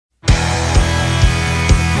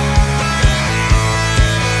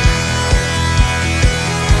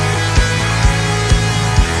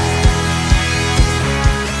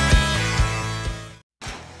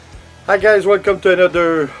Hi guys, welcome to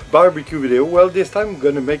another barbecue video. Well, this time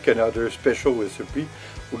we're gonna make another special recipe.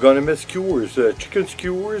 We're gonna make skewers, chicken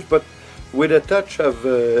skewers, but with a touch of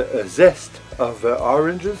a zest of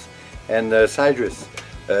oranges and citrus.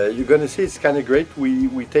 You're gonna see it's kind of great.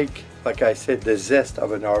 We take, like I said, the zest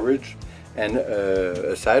of an orange and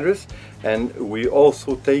a citrus, and we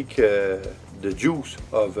also take the juice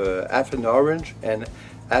of half an orange and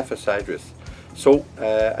half a citrus. So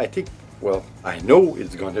I think, well, I know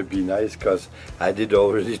it's gonna be nice because I did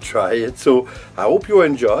already try it. So I hope you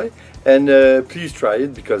enjoy, and please try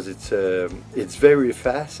it because it's very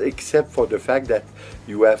fast, except for the fact that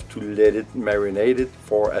you have to let it marinate it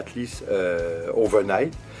for at least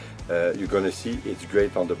overnight. You're gonna see it's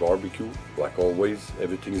great on the barbecue. Like always,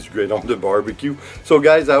 everything is great on the barbecue. So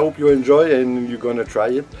guys, I hope you enjoy and you're gonna try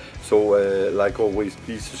it. So like always,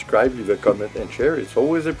 please subscribe, leave a comment and share. It's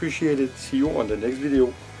always appreciated. See you on the next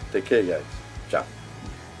video. Take care guys. Ciao.